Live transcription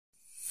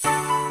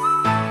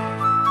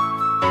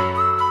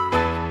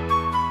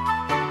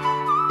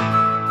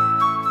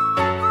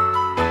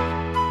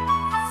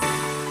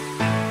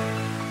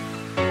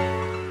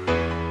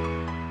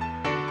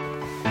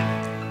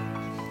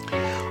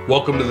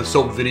Welcome to the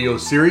S.O.A.P video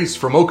series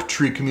from Oak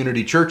Tree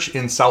Community Church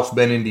in South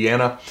Bend,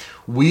 Indiana.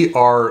 We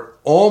are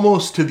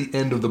almost to the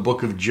end of the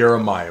book of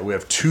Jeremiah. We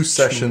have two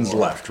sessions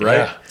left, right?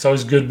 Yeah, it's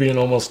always good being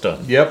almost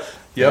done. Yep.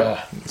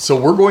 Yeah. So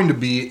we're going to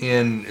be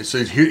in,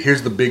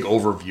 here's the big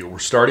overview. We're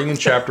starting in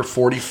chapter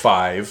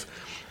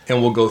 45,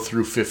 and we'll go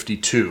through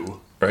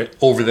 52 Right.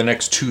 over the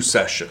next two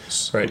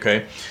sessions. Right.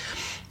 Okay.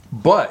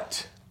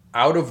 But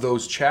out of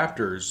those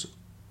chapters,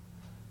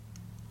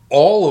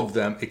 all of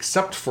them,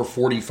 except for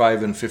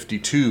 45 and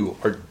 52,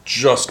 are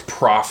just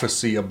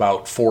prophecy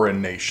about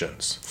foreign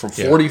nations. From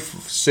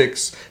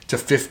 46 to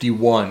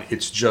 51,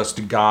 it's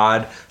just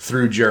God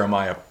through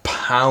Jeremiah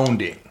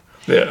pounding.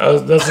 Yeah,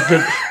 that's a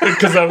good,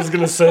 because I was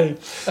going to say,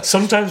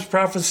 sometimes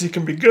prophecy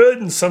can be good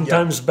and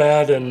sometimes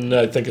bad, and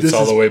I think it's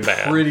all the way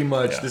bad.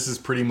 This is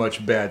pretty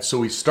much bad. So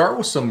we start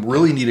with some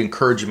really neat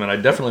encouragement. I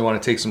definitely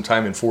want to take some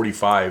time in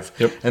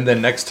 45, and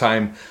then next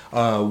time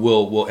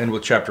we'll end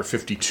with chapter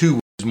 52,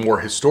 which is more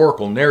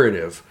historical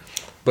narrative.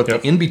 But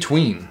the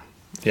in-between,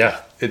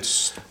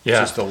 it's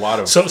just a lot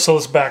of... So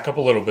let's back up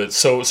a little bit.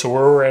 So where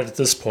we're at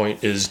this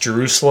point is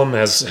Jerusalem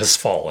has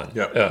fallen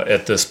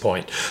at this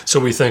point. So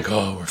we think,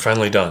 oh, we're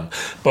finally done.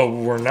 But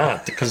we're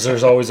not, because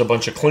there's always a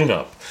bunch of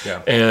cleanup.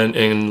 Yeah.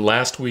 And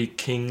last week,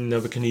 King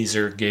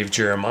Nebuchadnezzar gave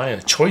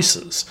Jeremiah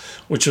choices,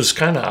 which was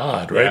kind of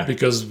odd, right? Yeah.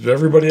 Because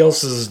everybody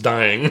else is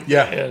dying.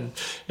 Yeah.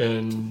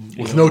 And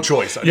with no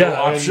choice. No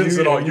options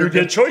at all. You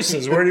get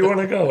choices. Where do you want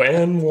to go?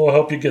 And we'll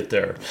help you get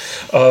there.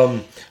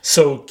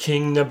 So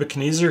King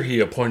Nebuchadnezzar, he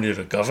appointed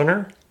a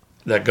governor.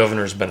 That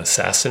governor's been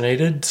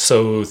assassinated,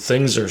 so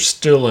things are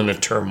still in a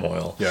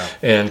turmoil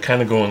and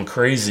kind of going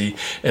crazy.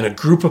 And a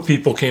group of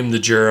people came to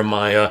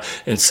Jeremiah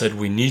and said,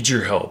 we need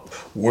your help.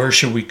 Where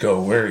should we go?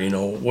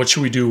 What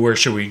should we do? Where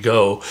should we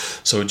go?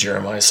 So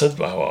Jeremiah said,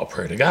 well, I'll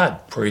pray to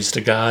God. Praise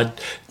to God.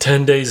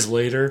 10 days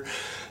later,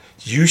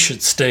 you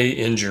should stay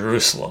in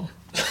Jerusalem.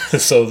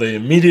 So they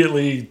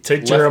immediately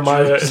take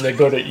Jeremiah and they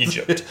go to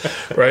Egypt,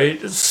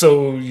 right?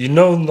 So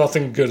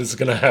nothing good is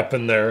going to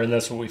happen there, and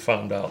that's what we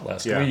found out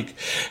last week.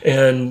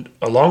 And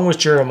along with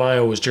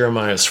Jeremiah was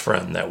Jeremiah's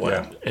friend that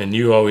went, and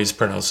you always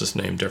pronounce his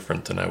name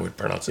different than I would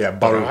pronounce it.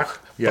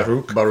 Baruch.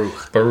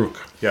 Baruch.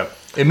 Yeah.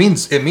 It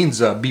means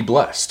be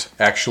blessed,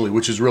 actually,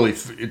 which is really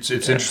it's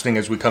interesting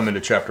as we come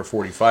into chapter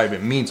 45.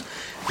 It means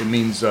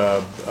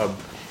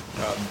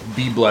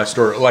be blessed,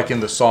 or like in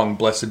the song,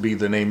 blessed be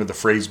the name, of the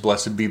phrase,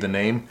 blessed be the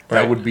name.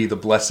 That would be the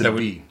blessed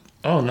be.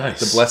 Oh, nice.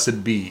 The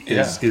blessed be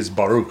is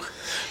Baruch.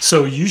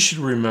 So you should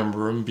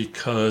remember him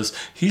because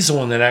he's the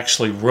one that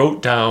actually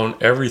wrote down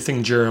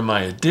everything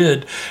Jeremiah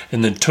did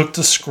and then took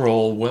the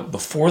scroll, went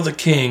before the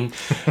king,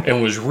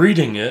 and was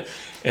reading it.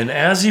 And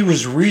as he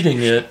was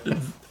reading it,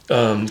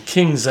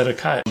 King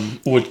Zedekiah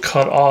would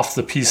cut off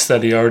the piece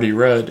that he already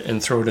read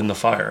and throw it in the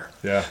fire.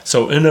 Yeah.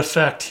 So in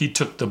effect, he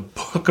took the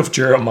book of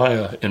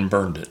Jeremiah and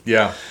burned it.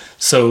 Yeah.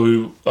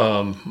 So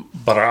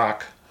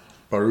Baruch.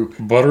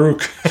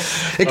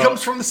 It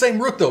comes from the same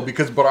root though,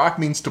 because Baruch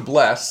means to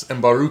bless,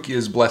 and Baruch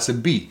is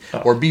blessed be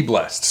or be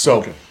blessed.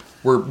 So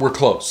we're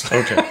close.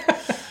 Okay.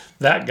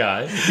 That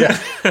guy. Yeah.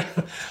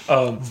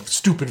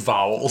 Stupid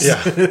vowels.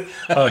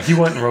 Yeah. He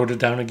went and wrote it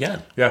down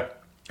again. Yeah.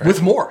 Right.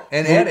 With more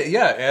and add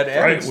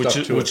stuff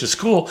to it. Which is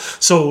cool.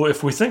 So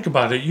if we think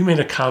about it, you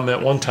made a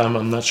comment one time,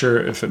 I'm not sure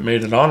if it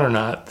made it on or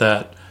not,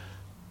 that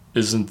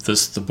isn't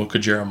this the book of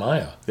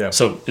Jeremiah? Yeah.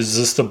 So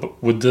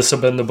would this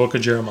have been the book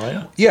of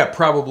Jeremiah? Yeah,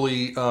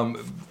 probably.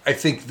 I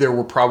think there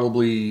were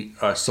probably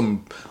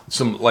some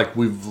like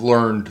we've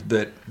learned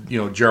that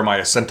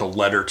Jeremiah sent a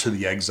letter to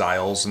the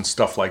exiles and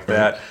stuff like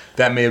that.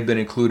 That may have been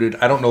included.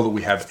 I don't know that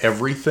we have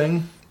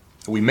everything.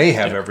 We may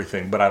have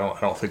everything, but I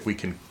don't think we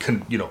can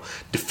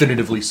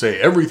definitively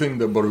say everything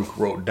that Baruch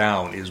wrote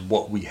down is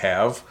what we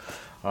have.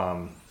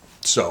 But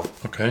a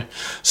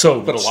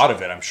lot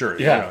of it, I'm sure.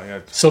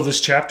 Yeah. So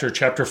this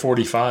chapter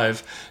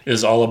 45,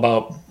 is all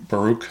about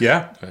Baruch.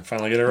 Yeah. Did I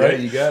finally get it right?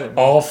 Yeah, you got it.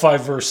 All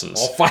 5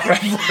 verses.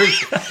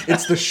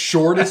 It's the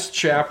shortest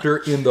chapter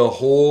in the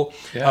whole.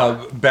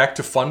 Back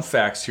to fun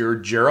facts here.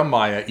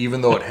 Jeremiah, even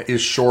though it is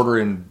shorter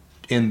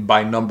in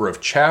by number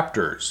of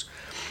chapters,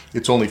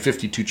 it's only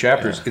 52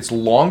 chapters. Yeah. It's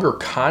longer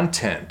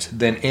content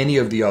than any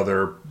of the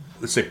other,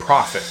 let's say,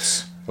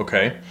 prophets.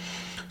 Okay,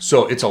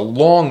 so it's a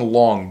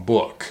long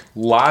book.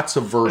 Lots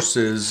of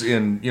verses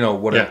in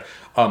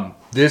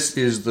this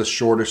is the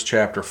shortest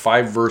chapter,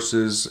 5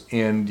 verses,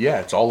 and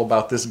it's all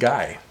about this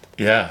guy.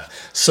 Yeah.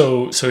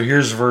 So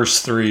here's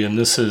verse 3, and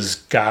this is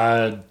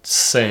God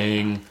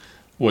saying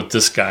what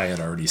this guy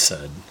had already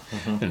said.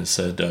 And it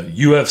said,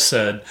 you have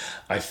said,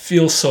 I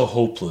feel so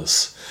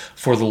hopeless,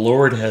 for the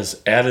Lord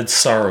has added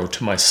sorrow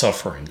to my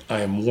suffering.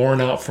 I am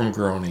worn out from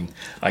groaning.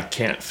 I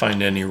can't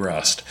find any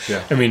rest.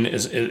 Yeah. I mean,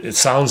 it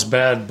sounds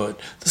bad, but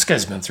this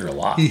guy's been through a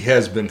lot. He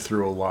has been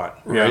through a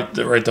lot. Right?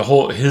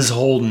 Yeah. His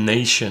whole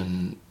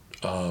nation,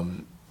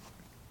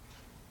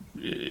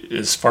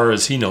 as far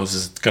as he knows,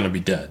 is going to be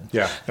dead.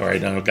 Yeah. All right.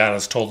 Now, God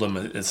has told him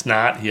it's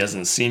not. He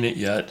hasn't seen it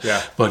yet.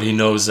 Yeah. But he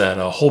knows that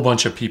a whole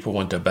bunch of people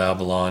went to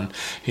Babylon.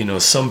 He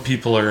knows some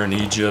people are in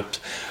Egypt.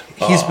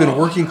 He's been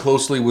working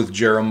closely with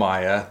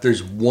Jeremiah.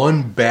 There's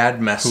one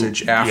bad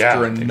message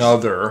after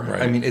another.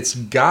 Right. I mean,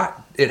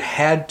 it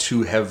had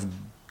to have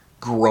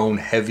grown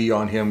heavy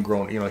on him.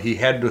 He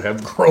had to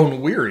have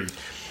grown weary.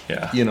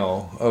 Yeah.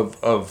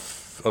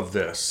 Of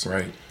this.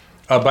 Right.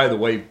 By the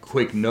way,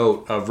 quick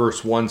note: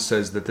 verse 1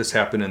 says that this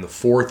happened in the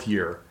 4th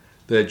year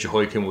that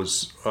Jehoiakim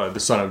was the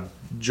son of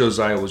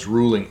Josiah was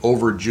ruling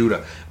over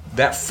Judah.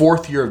 That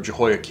 4th year of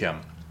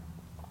Jehoiakim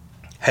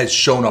has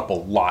shown up a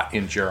lot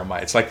in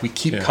Jeremiah. It's like we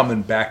keep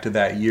coming back to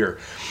that year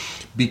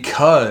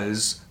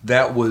because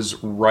that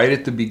was right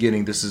at the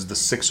beginning. This is the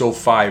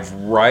 605,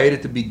 right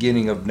at the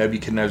beginning of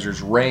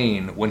Nebuchadnezzar's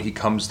reign when he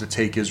comes to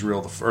take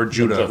Israel, or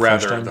Judah,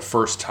 the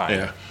first time.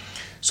 Yeah.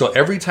 So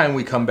every time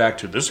we come back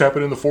to this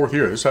happened in the 4th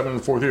year, this happened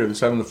in the 4th year, this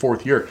happened in the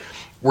 4th year,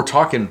 we're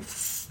talking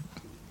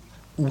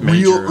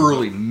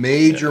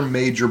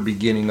major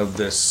beginning of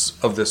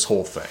this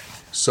whole thing.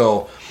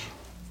 So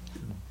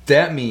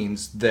that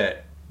means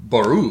that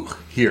Baruch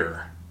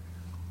here,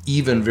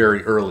 even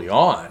very early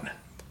on,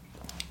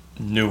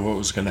 knew what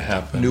was going to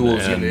happen. It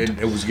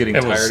was getting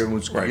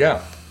tired.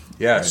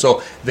 Right.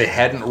 So they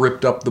hadn't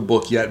ripped up the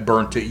book yet,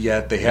 burnt it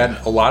yet. They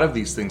hadn't. A lot of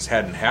these things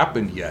hadn't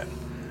happened yet,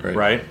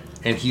 right?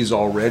 And he's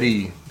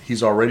already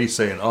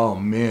saying, "Oh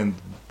man,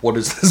 what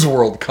is this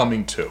world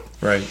coming to?"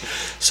 Right.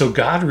 So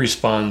God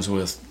responds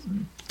with,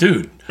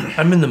 "Dude,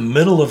 I'm in the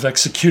middle of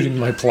executing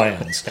my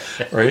plans,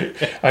 right?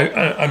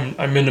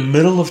 I'm in the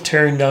middle of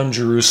tearing down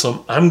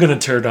Jerusalem. I'm going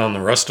to tear down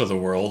the rest of the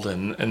world,"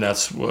 and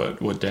that's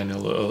what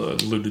Daniel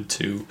alluded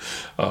to.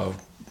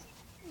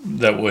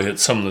 That will hit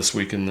some this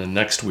week and then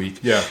next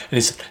week. Yeah. And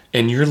he said,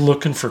 "And you're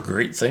looking for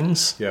great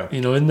things? Yeah.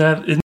 Isn't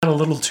that a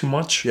little too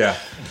much?" Yeah.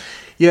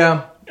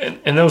 Yeah.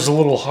 And that was a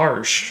little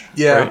harsh.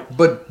 Yeah, right?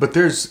 but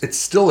it's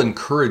still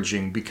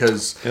encouraging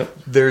because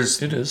there's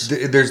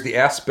the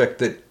aspect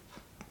that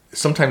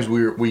sometimes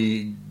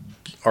we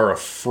are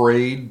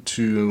afraid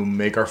to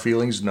make our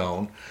feelings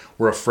known.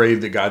 We're afraid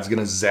that God's going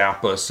to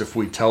zap us if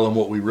we tell him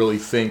what we really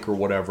think or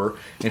whatever.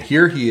 And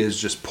here he is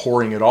just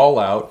pouring it all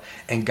out,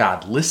 and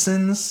God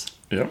listens.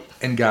 Yep.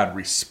 And God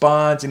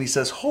responds, and he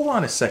says, "Hold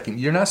on a second.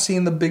 You're not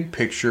seeing the big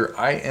picture.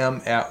 I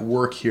am at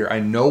work here.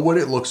 I know what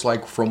it looks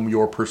like from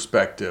your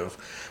perspective,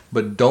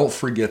 but don't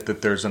forget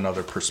that there's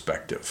another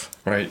perspective."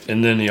 Right.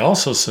 And then he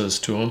also says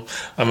to him,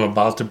 "I'm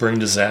about to bring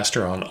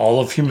disaster on all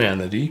of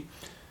humanity,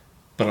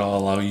 but I'll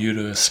allow you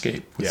to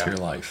escape with your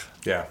life."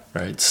 Yeah.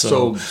 Right.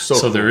 So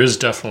there is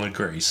definitely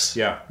grace.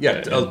 Yeah.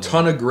 A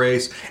ton of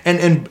grace.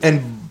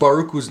 And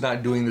Baruch was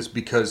not doing this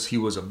because he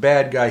was a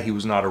bad guy. He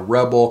was not a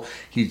rebel.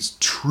 He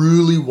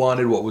truly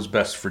wanted what was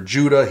best for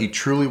Judah. He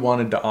truly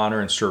wanted to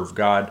honor and serve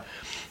God.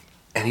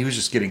 And he was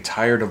just getting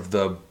tired of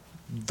the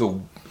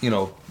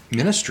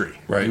ministry.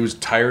 Right. He was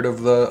tired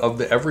of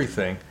the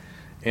everything.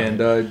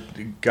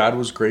 And God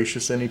was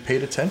gracious and he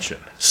paid attention.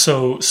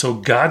 So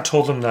God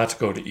told him not to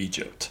go to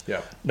Egypt.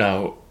 Yeah.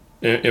 Now,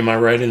 am I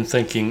right in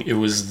thinking it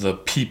was the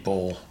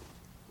people?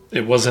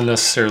 It wasn't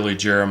necessarily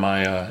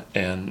Jeremiah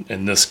and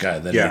this guy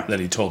that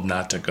he told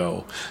not to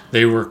go.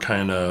 They were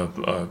kind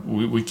of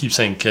we keep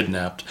saying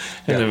kidnapped,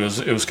 and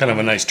it was kind of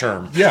a nice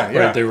term. Yeah.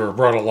 Right? They were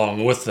brought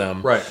along with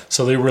them. Right.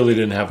 So they really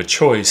didn't have a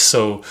choice.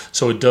 So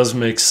it does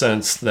make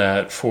sense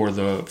that for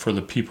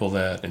the people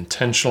that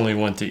intentionally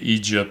went to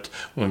Egypt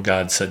when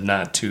God said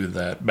not to,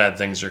 that bad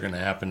things are going to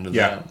happen to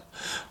them,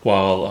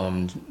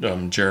 while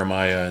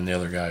Jeremiah and the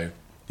other guy.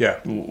 Yeah,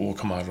 we'll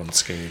come out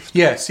unscathed.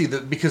 Yeah, see,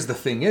 because the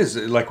thing is,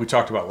 like we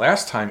talked about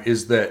last time,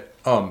 is that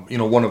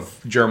one of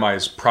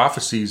Jeremiah's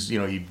prophecies,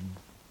 he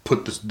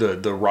put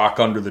the rock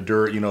under the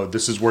dirt.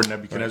 This is where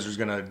Nebuchadnezzar's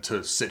going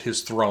to sit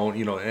his throne.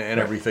 And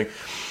everything,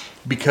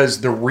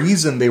 because the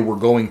reason they were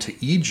going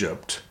to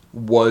Egypt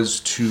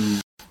was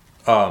to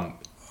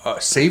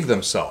save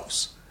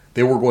themselves.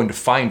 They were going to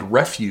find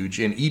refuge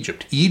in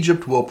Egypt.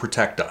 Egypt will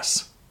protect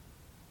us.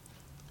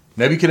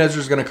 Nebuchadnezzar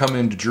is going to come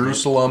into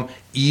Jerusalem. Right.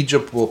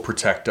 Egypt will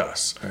protect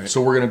us. Right.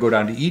 So we're going to go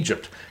down to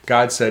Egypt.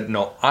 God said,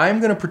 "No, I'm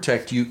going to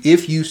protect you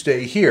if you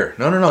stay here."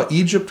 No.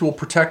 Egypt will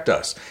protect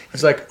us.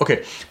 He's like,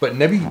 okay, but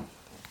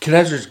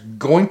Nebuchadnezzar is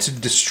going to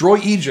destroy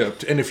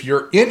Egypt, and if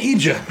you're in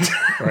Egypt,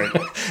 right,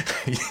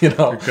 you're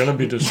going to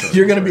be destroyed.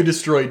 You're going to be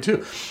destroyed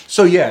too.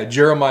 So yeah,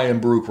 Jeremiah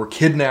and Baruch were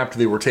kidnapped.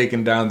 They were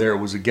taken down there. It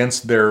was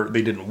against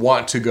they didn't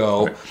want to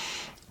go,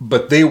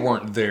 but they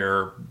weren't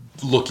there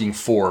looking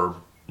for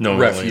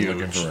refuge.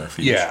 Looking for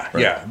refuge.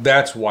 Yeah.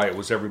 That's why it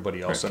was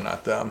everybody else and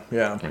not them.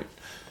 Yeah. Right.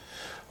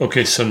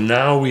 Okay, so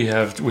now we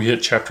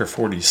hit chapter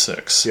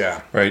 46.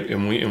 Yeah. Right,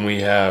 and we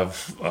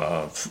have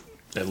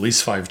at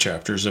least 5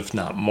 chapters, if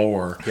not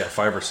more. Yeah,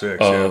 5 or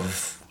 6.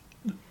 Of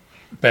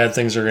bad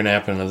things are going to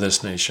happen to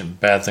this nation.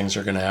 Bad things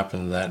are going to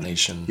happen to that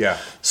nation. Yeah.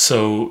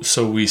 So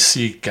we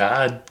see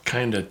God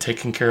kind of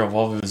taking care of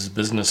all of his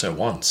business at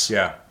once.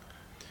 Yeah.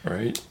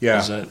 Right.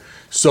 Yeah.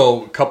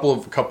 So a couple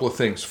of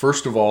things.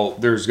 First of all,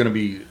 there's going to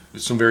be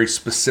some very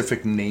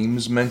specific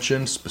names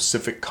mentioned,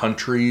 specific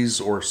countries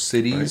or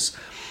cities,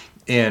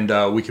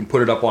 and we can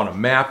put it up on a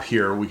map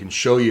here. We can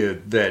show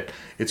you that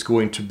it's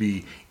going to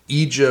be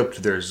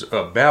Egypt, there's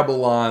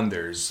Babylon,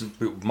 there's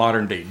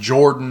modern-day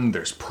Jordan,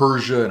 there's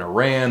Persia and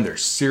Iran,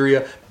 there's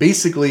Syria.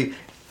 Basically,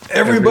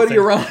 everybody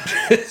around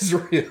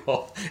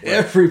Israel. Right.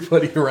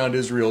 Everybody around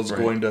Israel is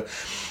going to...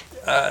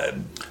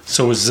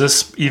 So is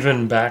this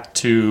even back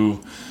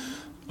to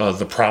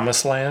the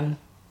Promised Land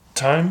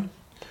time?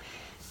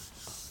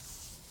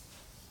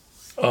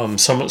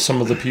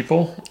 Some of the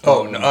people.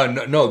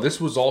 No.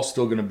 This was all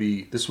still going to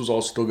be.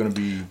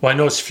 Well, I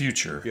know it's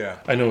future. Yeah.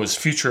 I know it's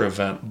future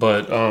event,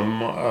 but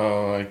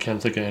I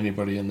can't think of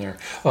anybody in there.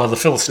 The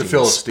Philistines. The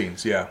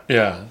Philistines. Yeah.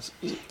 Yeah.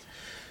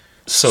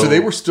 So they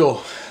were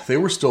still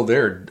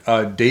there.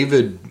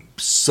 David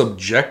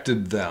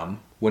subjected them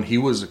when he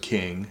was a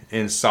king,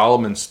 and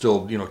Solomon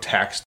still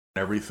taxed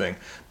and everything,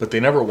 but they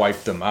never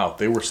wiped them out.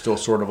 They were still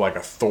sort of like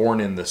a thorn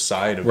in the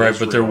side of Israel.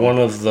 But they're one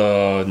of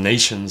the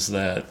nations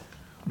that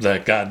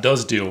God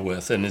does deal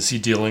with, and is he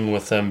dealing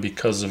with them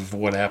because of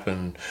what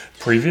happened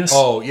previous?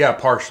 Oh yeah,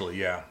 partially,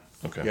 yeah.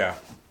 Okay.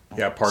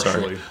 Yeah,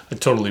 partially. Sorry. I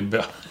totally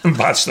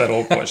botched that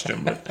whole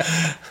question, but I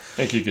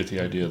think you get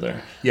the idea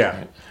there.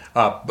 Yeah.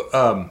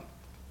 Right.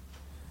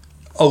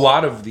 A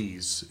lot of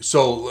these.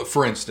 So,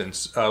 for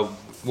instance,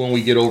 when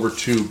we get over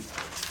to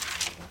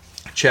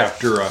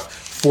chapter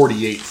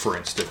 48, for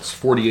instance,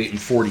 48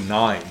 and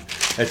 49,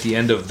 at the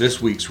end of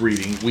this week's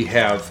reading, we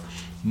have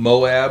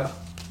Moab,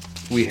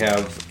 we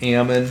have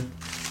Ammon,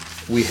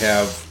 we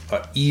have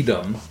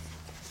Edom.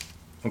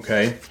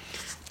 Okay,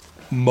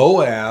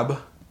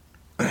 Moab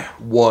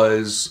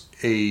was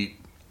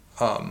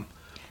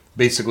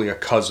basically a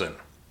cousin.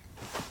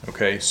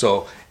 Okay,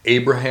 so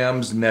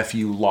Abraham's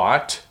nephew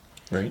Lot,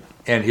 right,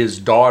 and his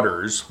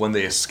daughters, when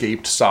they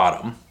escaped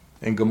Sodom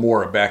and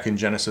Gomorrah back in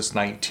Genesis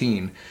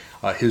 19,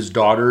 his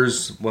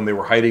daughters, when they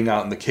were hiding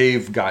out in the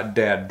cave, got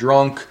dad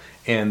drunk,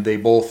 and they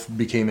both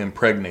became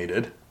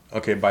impregnated,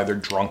 by their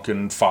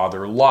drunken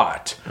father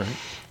Lot. Right.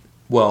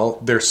 Well,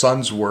 their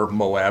sons were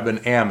Moab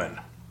and Ammon.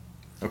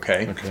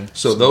 Okay.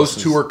 So those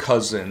two are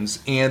cousins,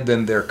 and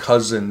then they're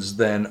cousins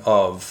then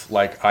of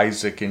like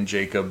Isaac and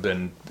Jacob,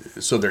 and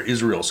so they're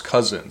Israel's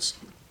cousins.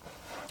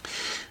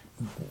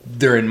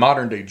 They're in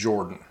modern day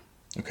Jordan.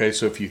 Okay,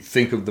 so if you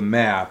think of the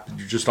map,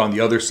 you're just on the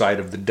other side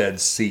of the Dead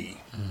Sea,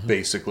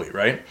 basically,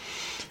 right?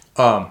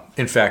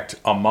 In fact,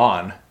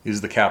 Amman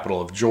is the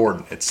capital of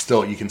Jordan. It's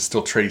still, you can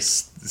still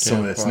trace some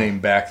of its name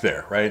back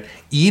there, right?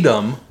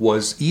 Edom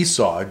was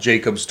Esau,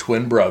 Jacob's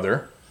twin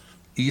brother.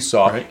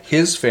 Esau, right.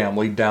 His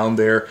family down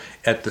there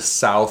at the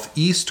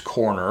southeast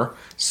corner,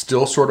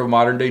 still sort of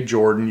modern day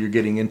Jordan. You're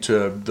getting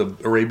into the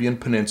Arabian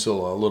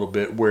Peninsula a little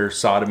bit, where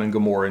Sodom and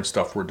Gomorrah and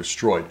stuff were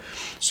destroyed.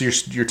 So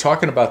you're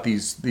talking about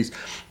these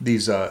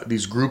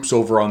groups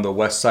over on the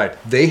west side.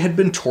 They had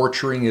been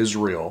torturing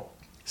Israel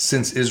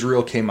since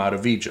Israel came out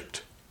of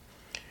Egypt.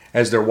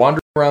 As they're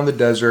wandering around the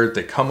desert,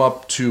 they come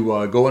up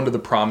to go into the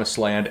Promised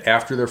Land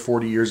after their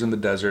 40 years in the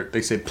desert.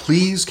 They say,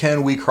 "Please,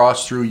 can we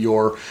cross through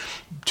your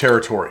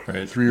territory,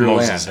 through your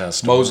land?"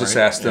 Moses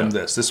asked them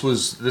this. This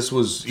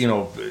was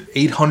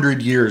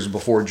 800 years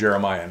before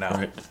Jeremiah now.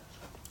 Right.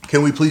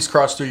 "Can we please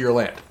cross through your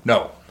land?"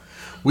 "No.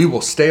 We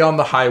will stay on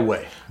the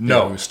highway."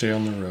 "No. We stay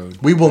on the road.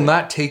 We will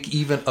not take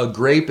even a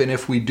grape, and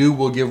if we do,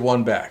 we'll give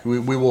one back. We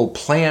will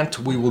plant,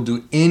 we will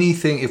do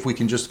anything if we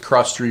can just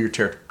cross through your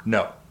territory."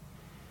 "No."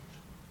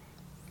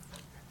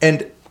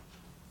 And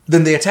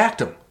then they attacked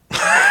them.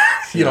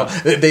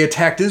 They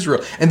attacked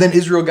Israel. And then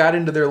Israel got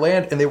into their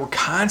land, and they were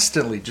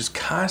constantly.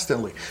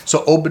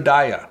 So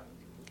Obadiah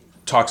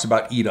talks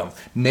about Edom.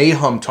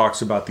 Nahum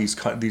talks about these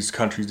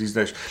countries, these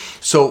nations.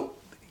 So,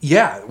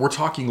 yeah, we're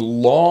talking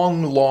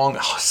long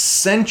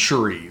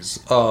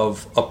centuries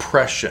of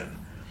oppression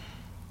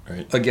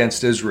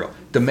against Israel.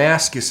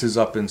 Damascus is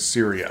up in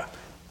Syria.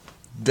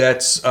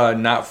 That's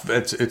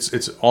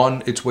it's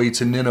on its way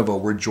to Nineveh,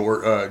 where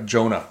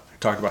Jonah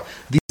talked about.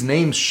 These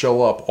names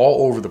show up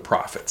all over the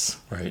prophets.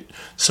 Right.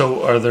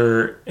 So are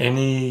there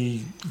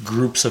any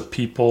groups of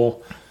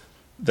people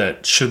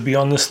that should be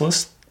on this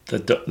list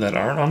that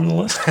aren't on the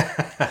list?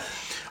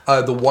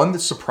 The one that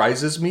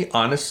surprises me,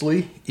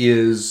 honestly,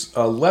 is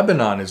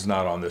Lebanon is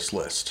not on this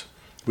list,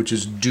 which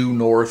is due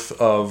north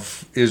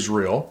of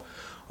Israel.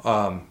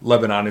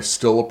 Lebanon is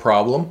still a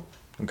problem.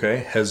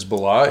 Okay,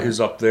 Hezbollah is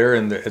up there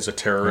as a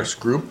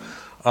terrorist group.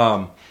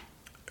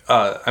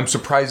 I'm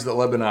surprised that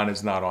Lebanon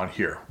is not on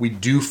here. We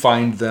do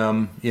find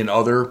them in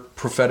other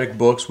prophetic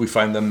books. We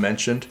find them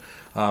mentioned.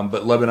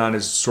 But Lebanon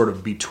is sort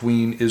of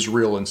between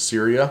Israel and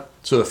Syria.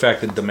 So the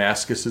fact that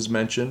Damascus is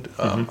mentioned,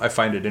 I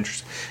find it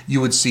interesting.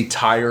 You would see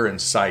Tyre and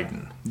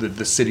Sidon.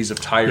 The cities of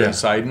Tyre and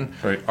Sidon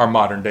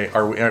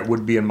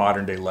would be in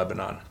modern day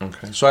Lebanon.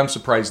 Okay. So I'm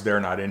surprised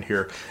they're not in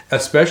here,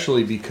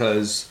 especially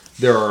because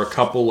there are a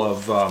couple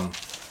of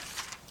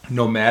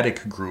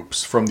nomadic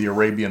groups from the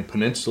Arabian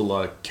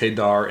Peninsula,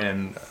 Kedar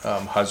and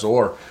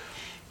Hazor.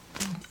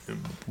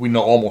 We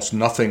know almost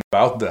nothing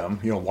about them.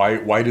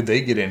 Why did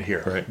they get in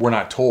here? Right. We're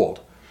not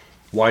told.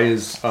 Why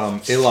is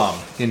Elam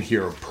in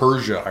here?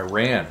 Persia,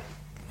 Iran?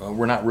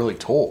 We're not really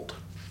told.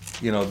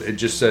 It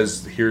just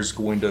says here's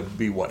going to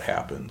be what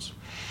happens.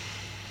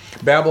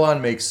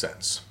 Babylon makes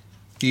sense.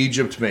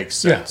 Egypt makes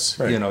sense.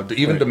 Yeah, right, You know,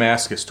 even right.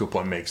 Damascus to a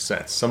point makes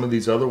sense. Some of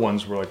these other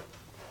ones were like,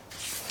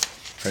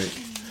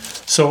 Right.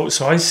 So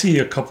I see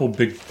a couple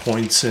big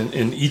points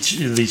in each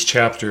of these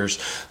chapters.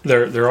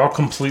 They're all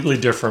completely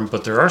different,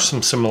 but there are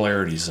some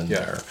similarities in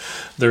there.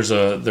 There's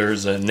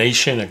a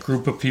nation, a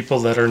group of people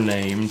that are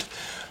named.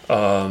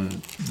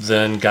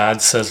 Then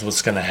God says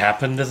what's going to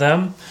happen to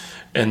them,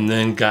 and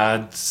then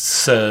God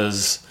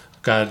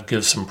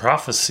gives some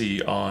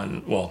prophecy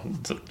on,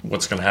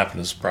 what's going to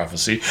happen is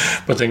prophecy,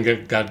 but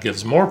then God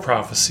gives more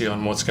prophecy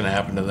on what's going to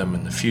happen to them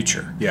in the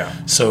future. Yeah.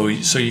 So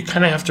you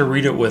kind of have to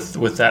read it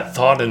with that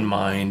thought in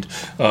mind.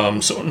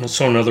 So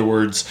in other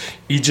words,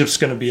 Egypt's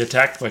going to be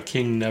attacked by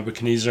King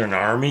Nebuchadnezzar and an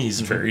army.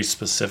 He's very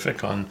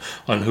specific on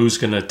who's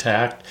going to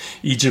attack.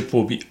 Egypt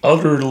will be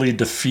utterly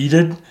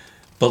defeated.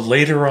 But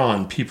later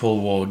on, people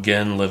will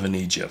again live in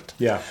Egypt.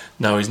 Yeah.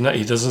 Now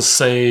he doesn't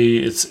say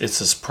it's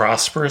as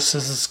prosperous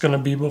as it's going to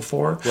be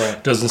before.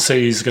 Right. Doesn't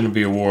say he's going to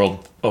be a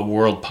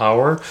world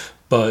power,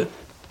 but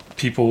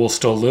people will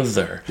still live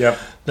there. Yep.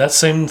 That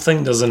same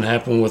thing doesn't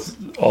happen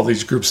with all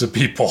these groups of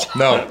people.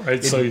 No.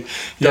 Right. So you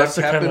does have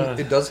to happen.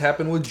 kinda, It does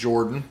happen with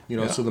Jordan. You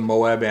know, Yeah. so the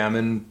Moab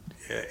Ammon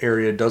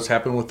area does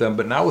happen with them,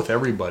 but not with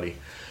everybody.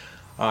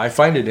 I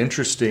find it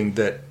interesting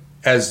that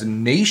as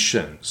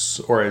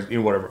nations, or as, you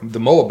know, whatever, the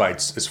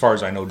Moabites, as far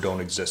as I know, don't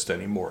exist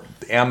anymore.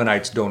 The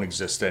Ammonites don't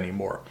exist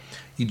anymore.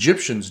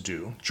 Egyptians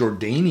do.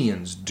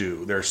 Jordanians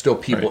do. There are still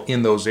people Right.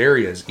 in those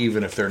areas,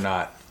 even if they're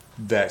not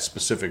that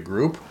specific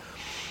group.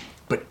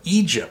 But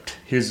Egypt,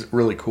 here's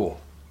really cool.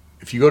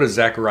 If you go to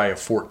Zechariah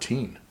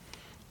 14,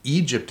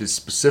 Egypt is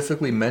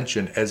specifically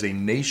mentioned as a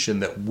nation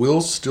that will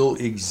still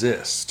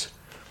exist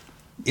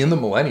in the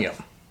millennium.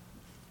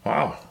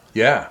 wow.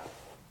 Yeah.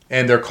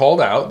 And they're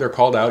called out. They're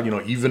called out, you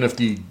know, even if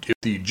the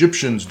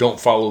Egyptians don't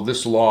follow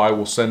this law, I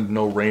will send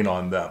no rain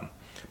on them.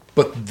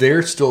 But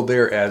they're still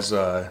there as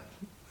an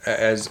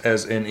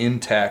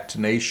intact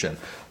nation,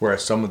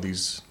 whereas some of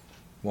these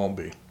won't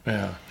be.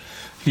 Yeah.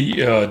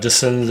 The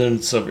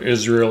descendants of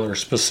Israel are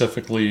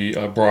specifically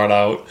brought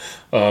out.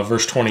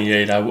 Verse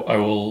 28, I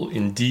will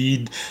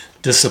indeed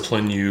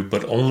discipline you,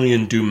 but only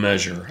in due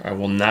measure. I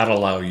will not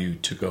allow you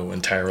to go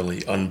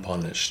entirely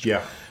unpunished.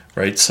 Yeah.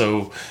 Right?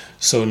 So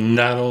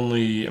not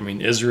only, I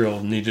mean,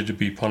 Israel needed to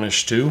be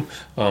punished too,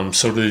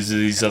 so do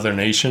these other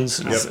nations.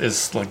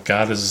 It's like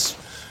God is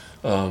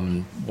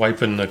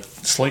wiping the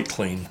slate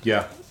clean.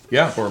 Yeah.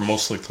 Yeah. Or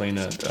mostly clean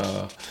at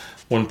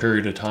one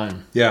period of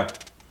time. Yeah.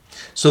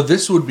 So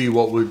this would be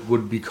what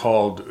would be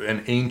called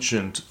an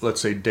ancient,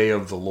 let's say, day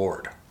of the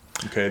Lord.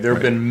 Okay, there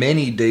have been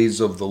many days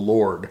of the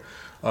Lord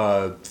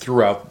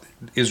throughout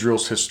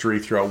Israel's history,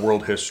 throughout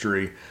world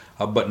history,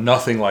 but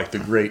nothing like the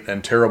great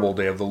and terrible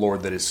day of the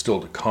Lord that is still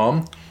to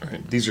come.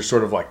 Right. These are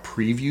sort of like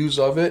previews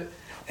of it,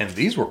 and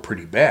these were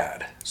pretty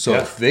bad. So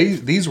Yeah. if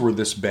these were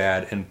this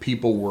bad and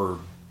people were,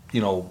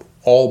 you know,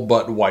 all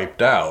but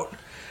wiped out,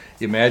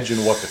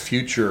 imagine what the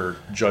future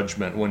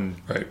judgment when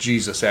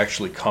Jesus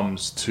actually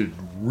comes to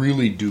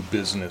really do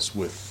business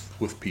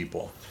with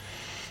people.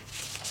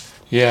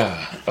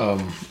 Yeah,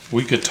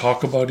 we could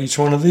talk about each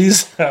one of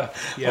these.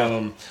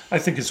 Yeah. I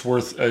think it's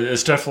worth.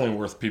 It's definitely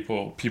worth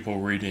people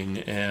reading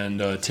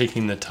and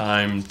taking the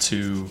time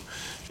to,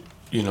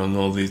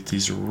 know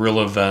these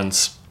real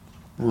events,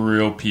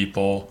 real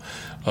people.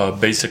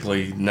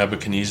 Basically,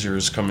 Nebuchadnezzar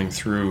is coming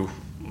through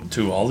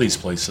to all these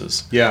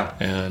places. Yeah.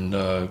 And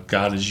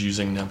God is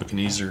using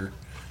Nebuchadnezzar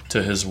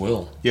to His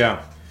will.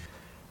 Yeah.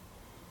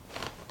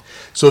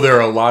 So there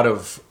are a lot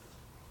of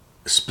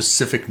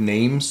specific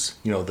names,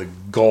 the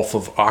Gulf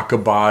of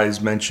Aqaba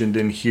is mentioned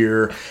in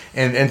here,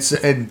 and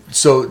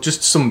so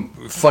just some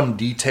fun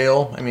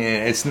detail. I mean,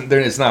 it's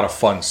not a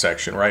fun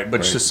section, right? But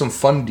it's just some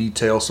fun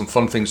detail, some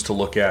fun things to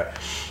look at,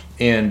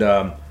 and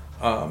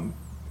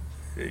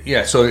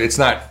yeah. So it's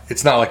not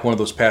like one of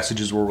those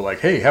passages where we're like,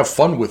 hey, have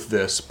fun with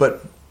this,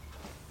 but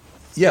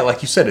yeah,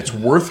 like you said, it's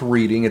worth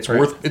reading. It's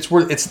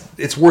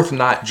worth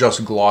not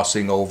just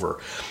glossing over.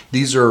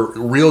 These are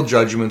real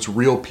judgments,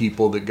 real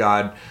people that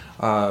God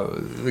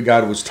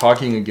was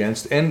talking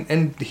against,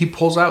 and He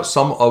pulls out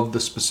some of the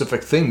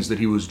specific things that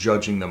He was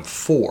judging them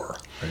for.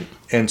 Right.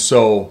 And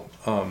so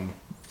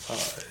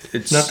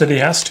it's not that He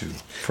has to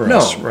for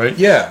us, right?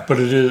 Yeah, but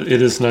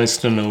it is nice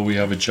to know we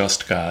have a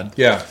just God.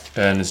 Yeah,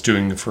 and is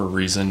doing it for a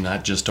reason,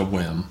 not just a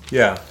whim.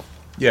 Yeah.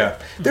 Yeah,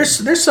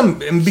 there's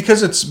some, and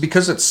because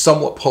it's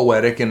somewhat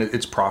poetic and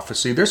it's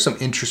prophecy. There's some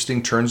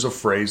interesting turns of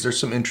phrase. There's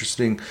some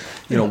interesting,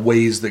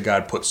 ways that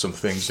God puts some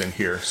things in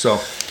here. So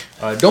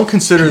don't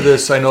consider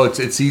this. I know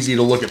it's easy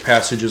to look at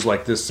passages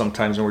like this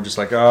sometimes, and we're just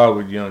like,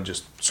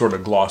 just sort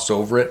of gloss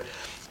over it.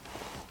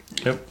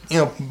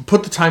 Yep.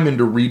 Put the time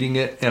into reading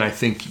it, and I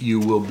think you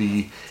will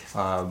be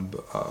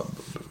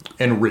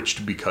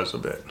enriched because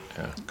of it.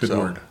 Yeah, good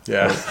word.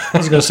 Yeah, I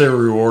was going to say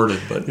rewarded,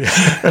 but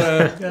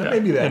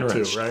maybe that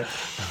enriched. Too, right?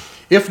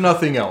 If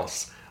nothing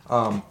else,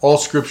 all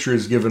Scripture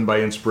is given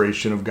by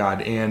inspiration of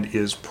God and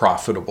is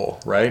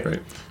profitable, right?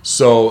 Right.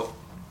 So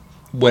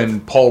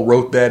when Paul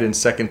wrote that in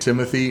 2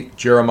 Timothy,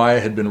 Jeremiah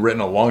had been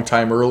written a long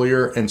time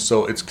earlier, and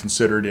so it's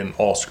considered in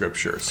all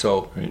Scripture.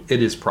 So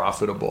it is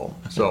profitable.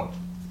 So,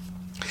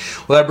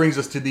 well, that brings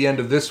us to the end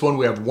of this one.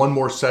 We have one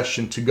more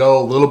session to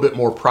go, a little bit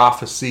more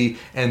prophecy,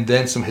 and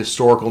then some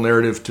historical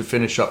narrative to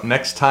finish up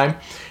next time,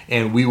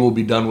 and we will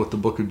be done with the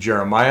book of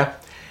Jeremiah.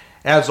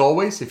 As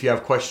always, if you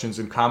have questions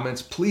and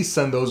comments, please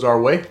send those our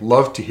way.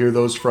 Love to hear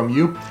those from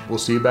you. We'll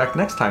see you back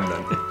next time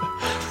then.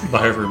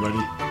 Bye,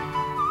 everybody.